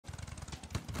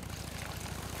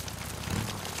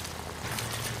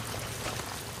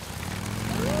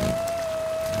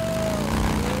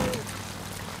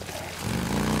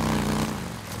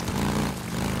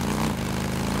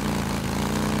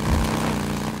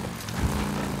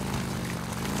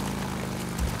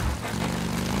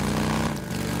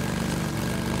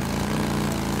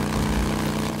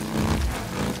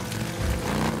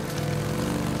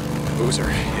Moser,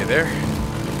 you there?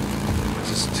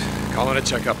 Just calling to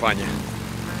check up on you.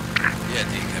 Yeah,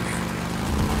 D, come here.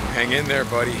 Hang in there,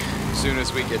 buddy. As soon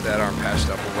as we get that arm patched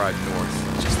up, we'll ride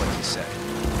north, just like you said.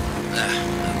 I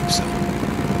hope so.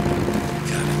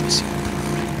 God, I miss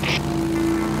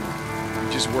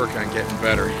you. Just work on getting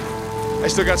better. I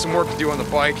still got some work to do on the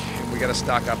bike, and we gotta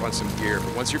stock up on some gear.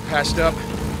 But once you're patched up,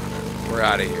 we're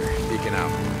out of here. Deacon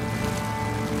out.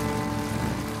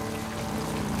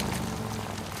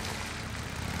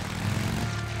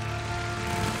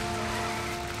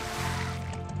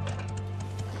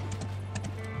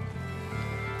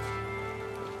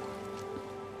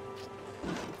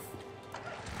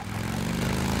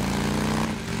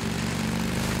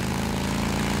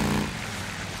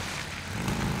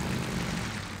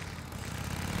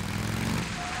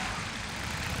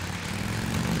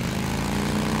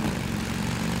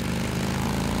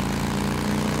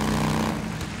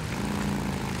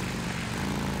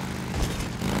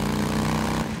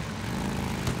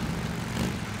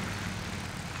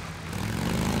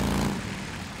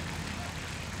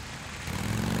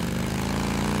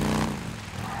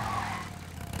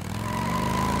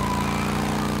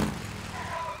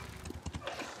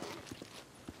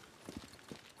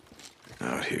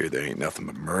 Out here, there ain't nothing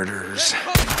but murderers,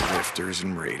 drifters,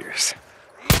 and raiders.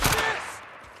 Eat this!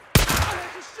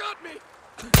 Just shot me!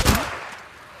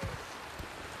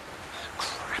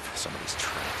 Crap, somebody's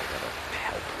trying to get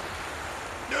help.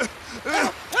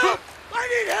 Help! I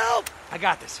need help! I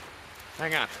got this.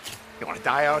 Hang on. You want to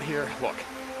die out here? Look,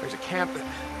 there's a camp that...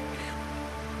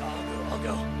 I'll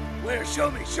go. Where?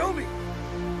 Show me, show me!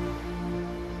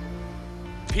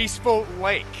 Peaceful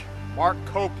Lake. Mark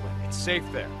Copeland. It's safe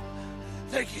there.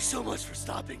 Thank you so much for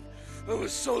stopping. I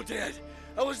was so dead.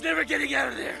 I was never getting out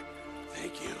of there.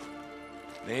 Thank you.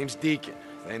 Name's Deacon.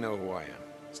 They know who I am.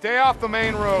 Stay off the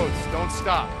main roads. Don't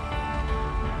stop.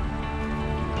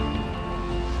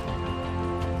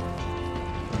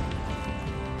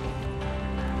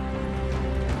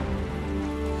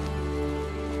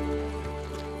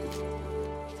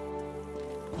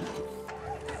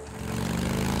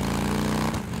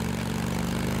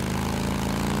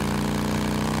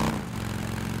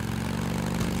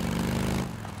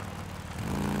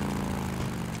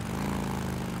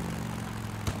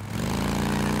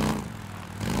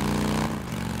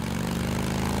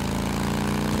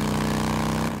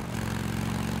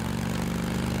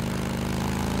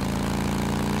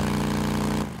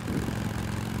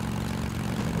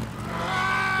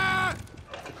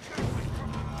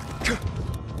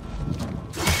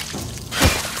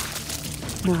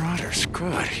 Marauders,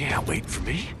 good. Yeah, waiting for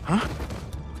me, huh?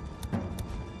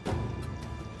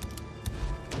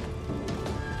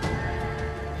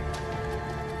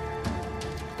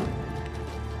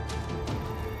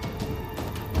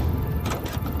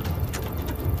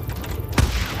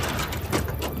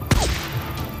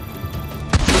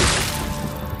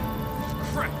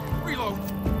 Crap! Reload!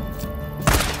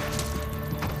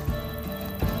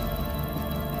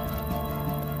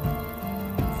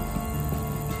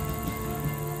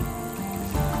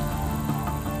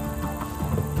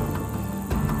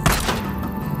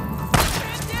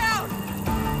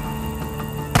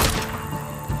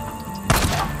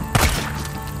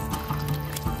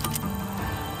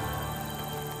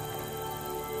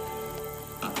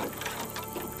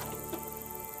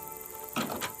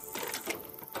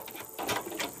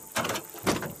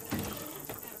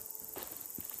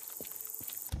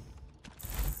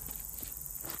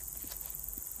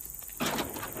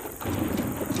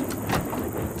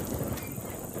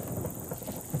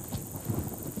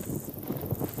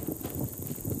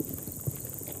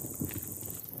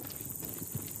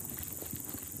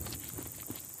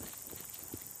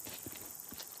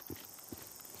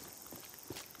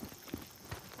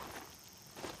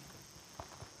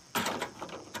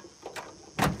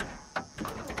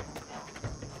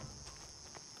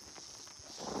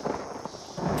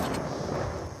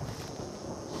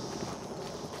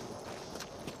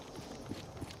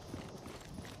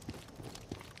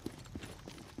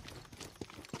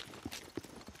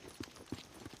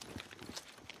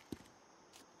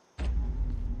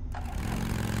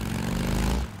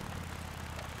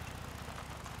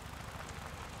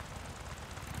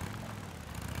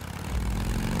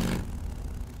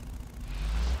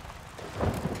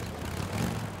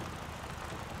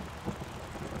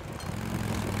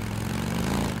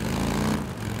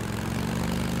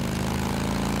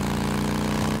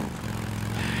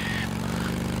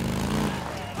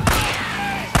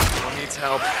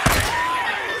 Help.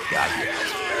 Got you.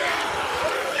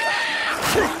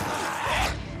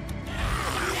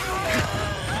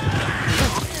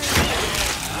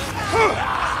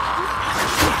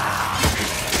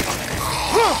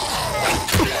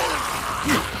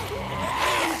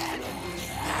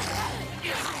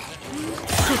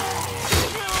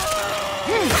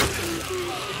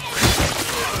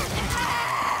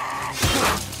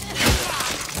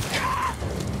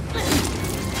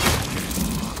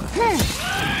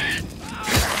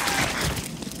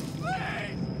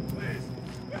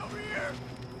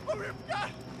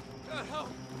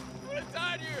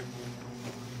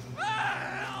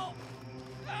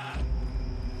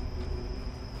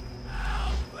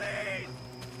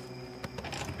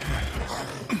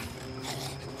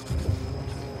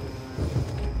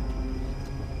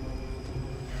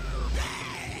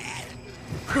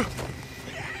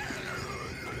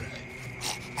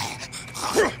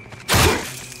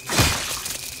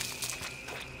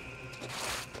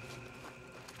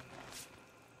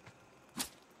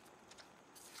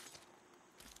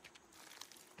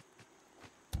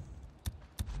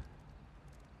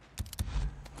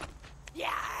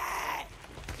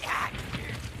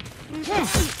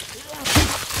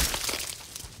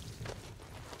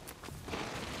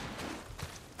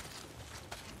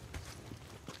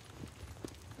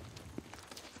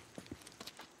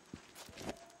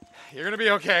 You're gonna be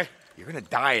okay. You're gonna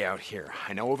die out here.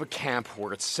 I know of a camp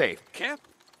where it's safe. Camp?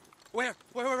 Where?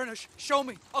 No, show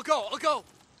me. I'll go.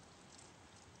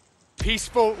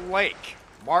 Peaceful Lake.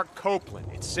 Mark Copeland.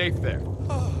 It's safe there.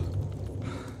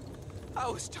 I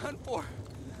was done for.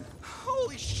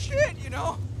 Holy shit, you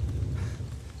know?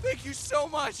 Thank you so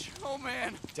much. Oh,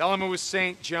 man. Tell him it was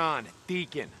St. John,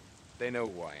 Deacon. They know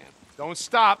who I am. Don't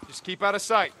stop. Just keep out of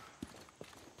sight.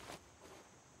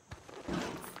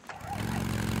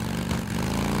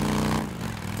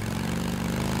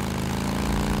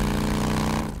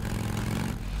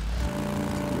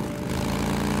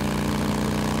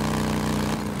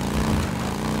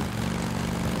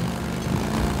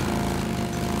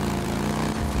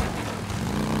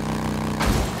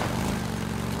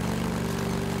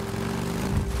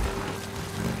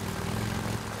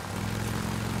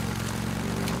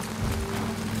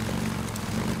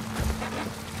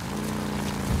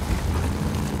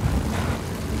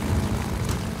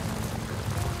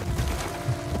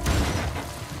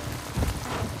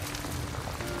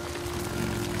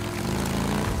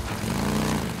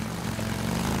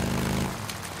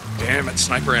 Damn it,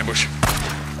 sniper ambush.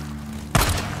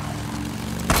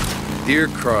 Deer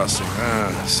Crossing.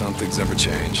 Some things never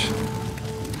change.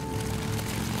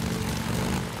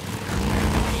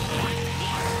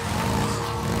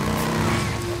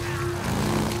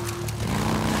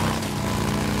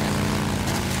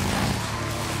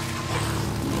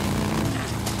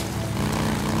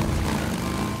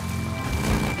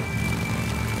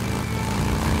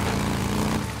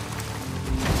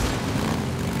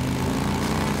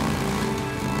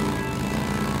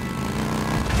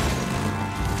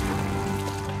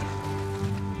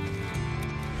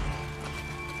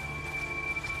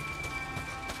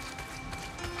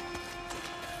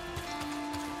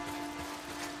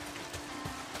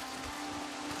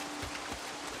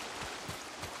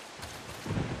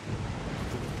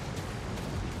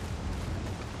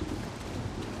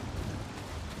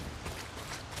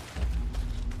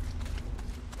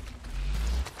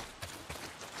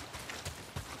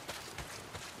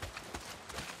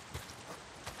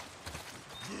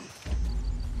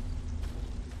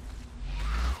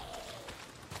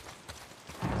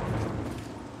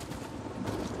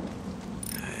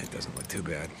 Doesn't look too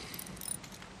bad.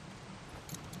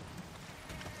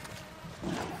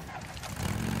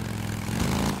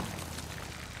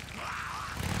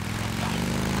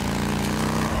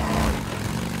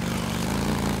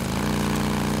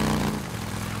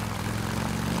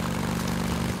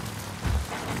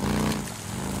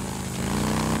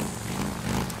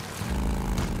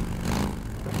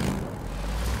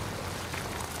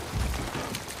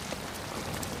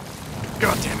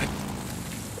 God damn it.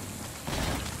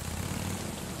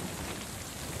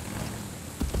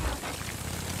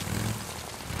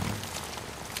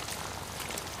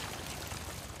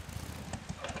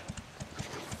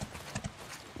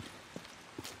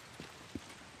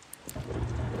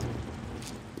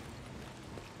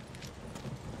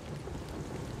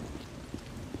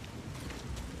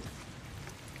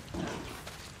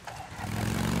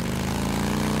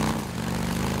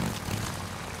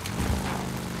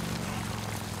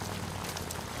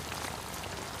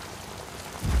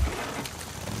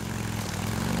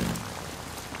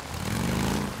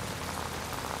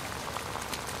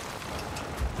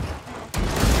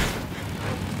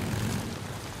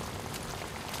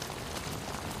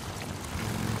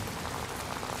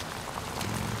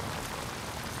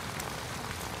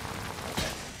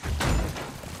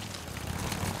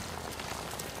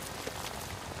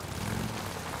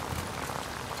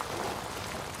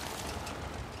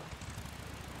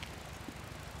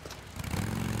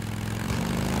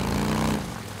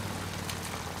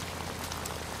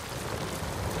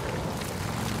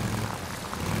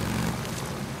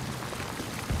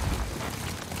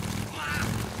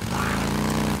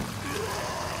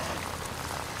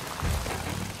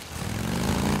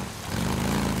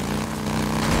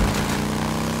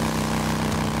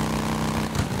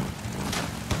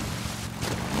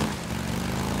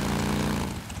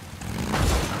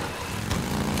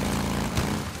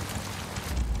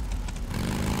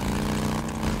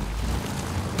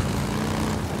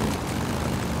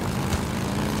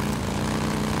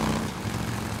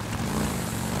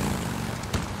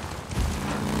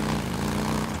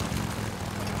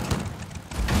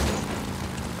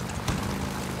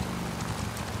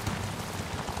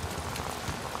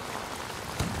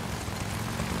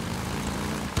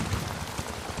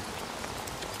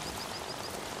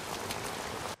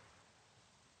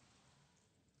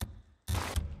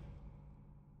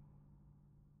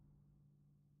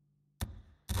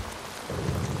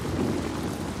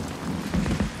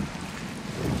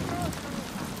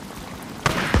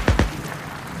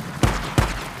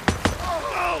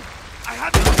 I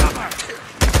have the cover!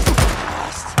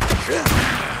 Lost!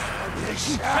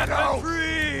 Shadow!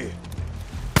 Free!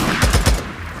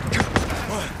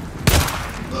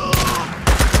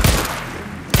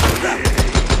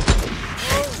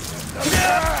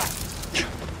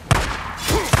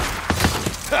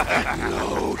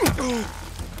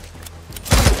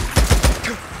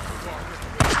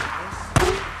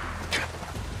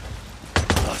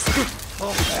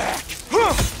 Fall back!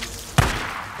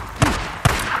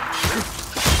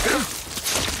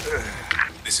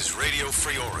 This is Radio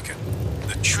Free Oregon.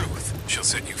 The truth shall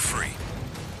set you free.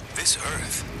 This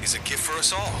Earth is a gift for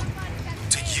us all,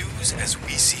 to use as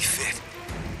we see fit,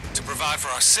 to provide for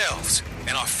ourselves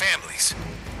and our families.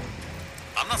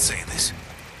 I'm not saying this.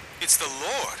 It's the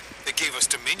Lord that gave us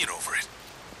dominion over it.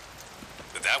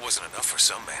 But that wasn't enough for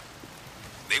some men.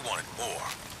 They wanted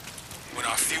more. When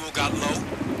our fuel got low,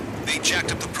 they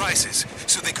jacked up the prices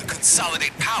so they could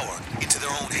consolidate power into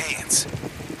their own hands.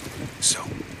 So,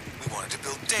 we wanted to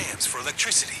build dams for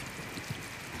electricity.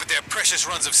 But their precious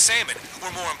runs of salmon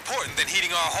were more important than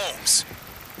heating our homes.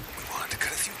 We wanted to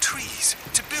cut a few trees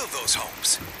to build those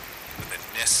homes. But the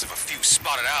nests of a few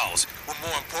spotted owls were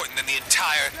more important than the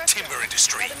entire timber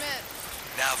industry.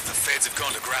 Now that the feds have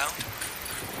gone to ground,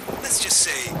 let's just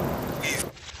say we've...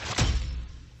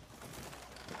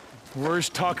 Where's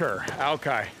Tucker,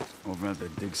 Alki? Over at the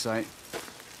dig site.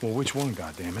 Well, which one,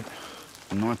 goddammit?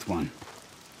 The north one.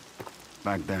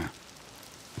 Back there.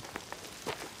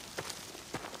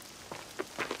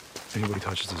 If anybody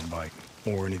touches this bike,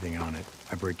 or anything on it,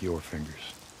 I break your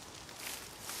fingers.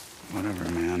 Whatever,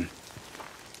 man.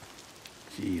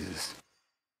 Jesus.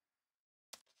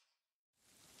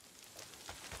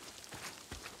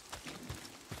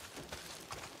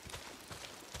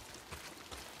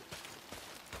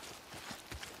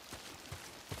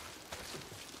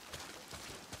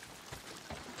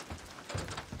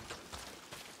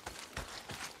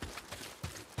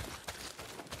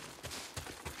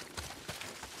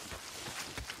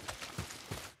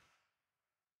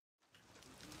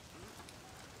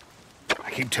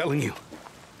 I keep telling you.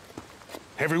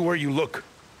 Everywhere you look,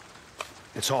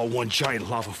 it's all one giant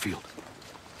lava field.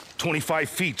 25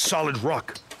 feet solid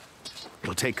rock.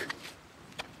 It'll take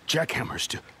jackhammers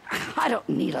to... I don't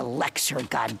need a lecture,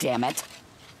 goddammit.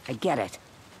 I get it.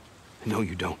 No,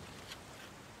 you don't.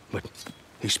 But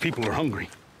these people are hungry.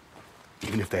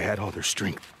 Even if they had all their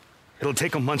strength. It'll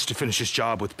take them months to finish this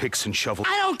job with picks and shovels.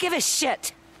 I don't give a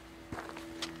shit!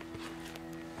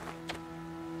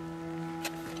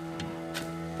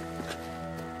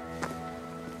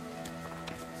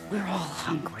 We're all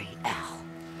hungry, Al.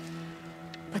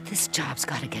 But this job's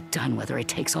gotta get done whether it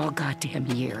takes all goddamn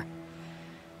year.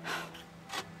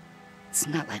 It's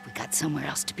not like we got somewhere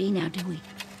else to be now, do we?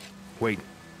 Wait.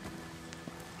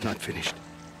 Not finished.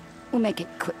 We'll make it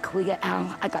quick, will ya,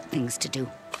 Al? I got things to do.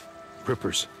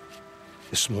 Rippers.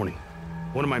 This morning,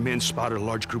 one of my men spotted a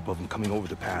large group of them coming over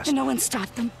the pass. And no one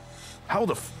stopped them? How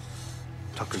the f...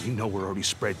 Tucker, you know we're already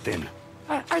spread thin.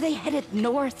 Are they headed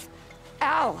north?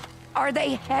 Al, are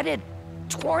they headed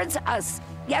towards us?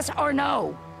 Yes or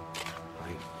no?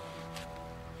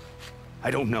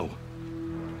 I don't know.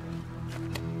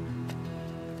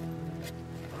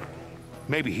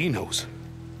 Maybe he knows.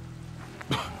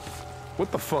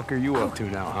 What the fuck are you up to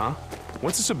now, huh?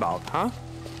 What's this about, huh?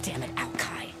 Damn it,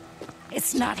 Alki.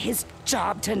 It's not his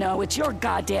job to know. It's your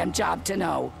goddamn job to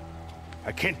know.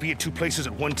 I can't be at two places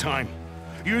at one time.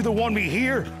 You either want me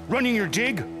here, running your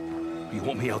dig, or you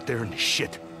want me out there in the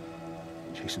shit,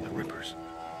 chasing the Rippers.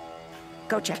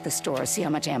 Go check the store, see how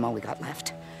much ammo we got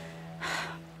left.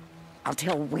 I'll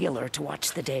tell Wheeler to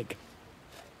watch the dig.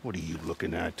 What are you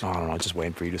looking at? I don't know, just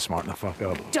waiting for you to smarten the fuck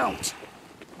up. Don't!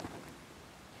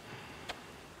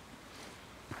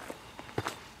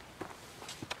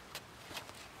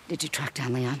 Did you track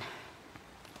down Leon?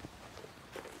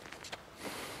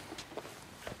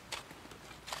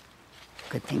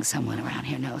 Good thing someone around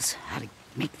here knows how to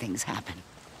make things happen.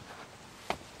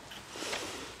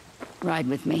 Ride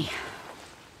with me.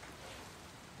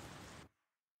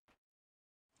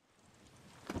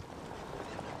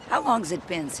 How long's it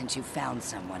been since you found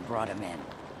someone, brought him in?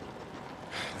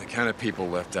 The kind of people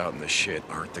left out in the shit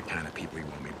aren't the kind of people you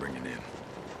want me bringing in.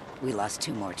 We lost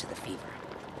 2 more to the fever.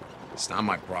 It's not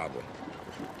my problem.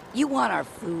 You want our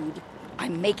food?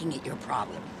 I'm making it your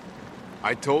problem.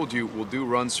 I told you we'll do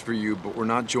runs for you, but we're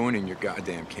not joining your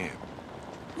goddamn camp.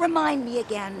 Remind me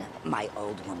again, my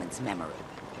old woman's memory.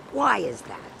 Why is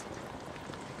that?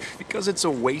 Because it's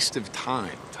a waste of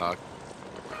time, Tuck.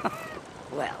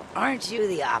 Well, aren't you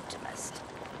the optimist?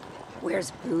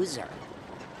 Where's Boozer?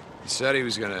 He said he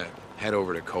was gonna head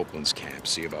over to Copeland's camp,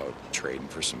 see about trading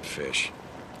for some fish.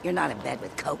 You're not in bed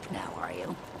with Cope now, are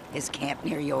you? His camp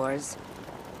near yours?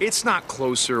 It's not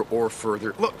closer or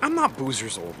further. Look, I'm not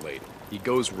Boozer's old lady. He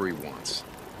goes where he wants.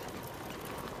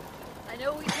 I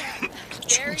know we can't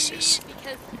bury Jesus. these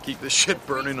because You keep this shit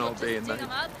burning all day and dig night.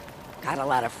 them up. Got a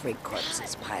lot of freak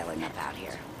corpses piling up out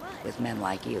here. With men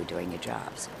like you doing your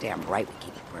jobs. Damn right we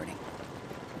keep it burning.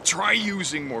 Try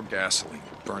using more gasoline.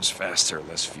 Burns faster,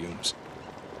 less fumes.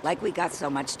 Like we got so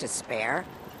much to spare.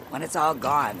 When it's all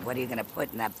gone, what are you gonna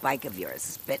put in that bike of yours?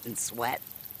 Spit and sweat?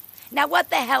 Now what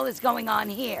the hell is going on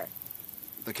here?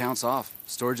 The count's off.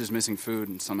 Storage is missing food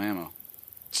and some ammo.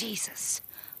 Jesus.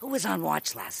 Who was on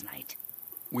watch last night?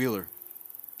 Wheeler,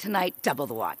 Tonight, double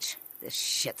the watch. This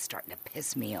shit's starting to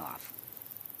piss me off.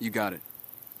 you got it.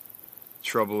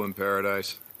 Trouble in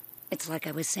paradise. It's like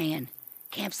I was saying.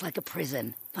 Camp's like a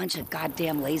prison. Bunch of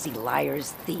goddamn lazy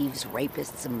liars, thieves,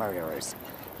 rapists, and murderers.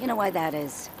 You know why that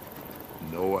is?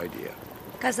 No idea.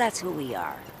 'Cause that's who we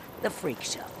are. The freak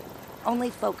show. Only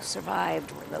folks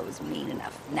survived were those mean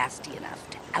enough, nasty enough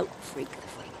to out-freak the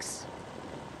freaks.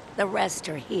 The rest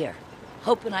are here.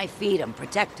 Hoping I feed them,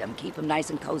 protect them, keep them nice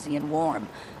and cozy and warm,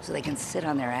 so they can sit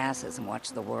on their asses and watch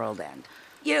the world end.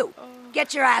 You!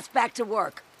 Get your ass back to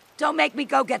work. Don't make me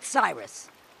go get Cyrus.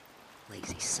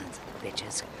 Lazy sons of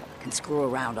bitches can screw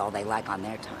around all they like on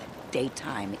their time.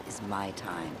 Daytime is my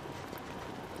time.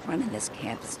 Running this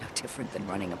camp is no different than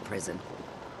running a prison.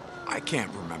 I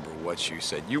can't remember what you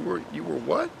said. You were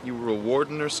what? You were a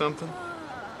warden or something?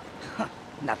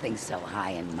 Nothing so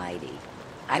high and mighty.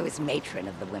 I was matron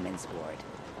of the women's ward.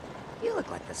 You look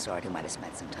like the sort who might have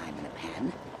spent some time in a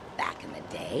pen. Back in the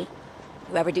day.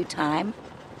 You ever do time?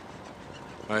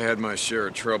 I had my share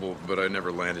of trouble, but I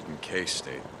never landed in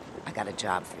K-State. I got a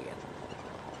job for you.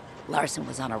 Larson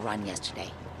was on a run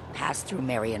yesterday. Passed through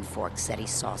Marion Fork, said he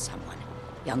saw someone.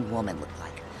 Young woman looked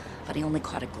like, but he only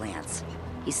caught a glance.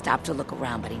 He stopped to look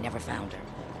around, but he never found her.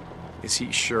 Is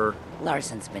he sure?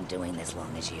 Larson's been doing this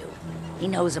long as you. He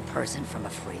knows a person from a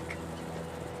freak.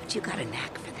 But you got a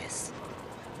knack for this.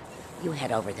 You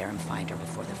head over there and find her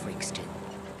before the freaks do.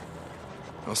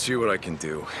 I'll see what I can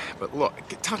do. But look,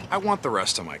 I want the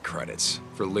rest of my credits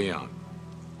for Leon.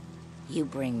 You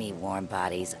bring me warm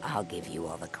bodies, I'll give you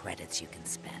all the credits you can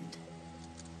spend.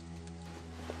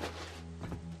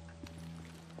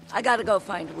 I gotta go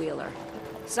find Wheeler.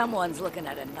 Someone's looking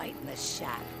at a night in the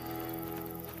shack.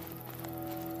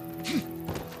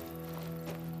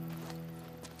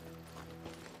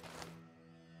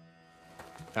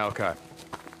 Alcott.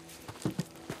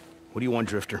 What do you want,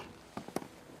 Drifter?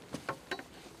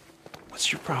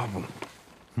 What's your problem?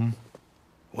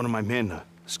 One of my men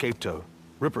escaped a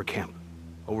Ripper camp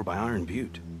over by Iron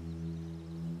Butte.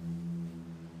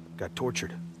 Got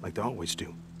tortured, like they always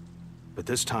do. But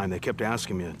this time they kept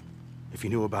asking me if you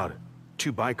knew about it.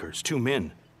 Two bikers, two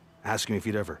men, asking me if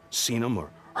you'd ever seen them or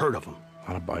heard of them.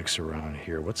 A lot of bikes around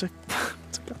here. What's it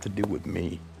got to do with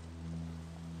me?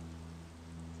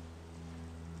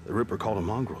 The Ripper called them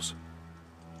mongrels.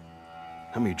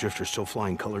 How many drifters still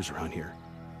flying colors around here?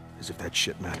 As if that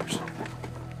shit matters.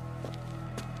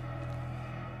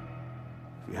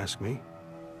 If you ask me,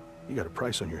 you got a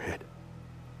price on your head.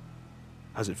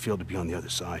 How's it feel to be on the other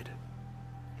side?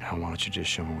 Now, why don't you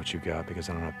just show me what you got, because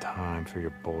I don't have time for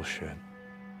your bullshit.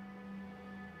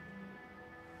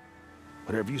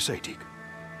 Whatever you say, Deke.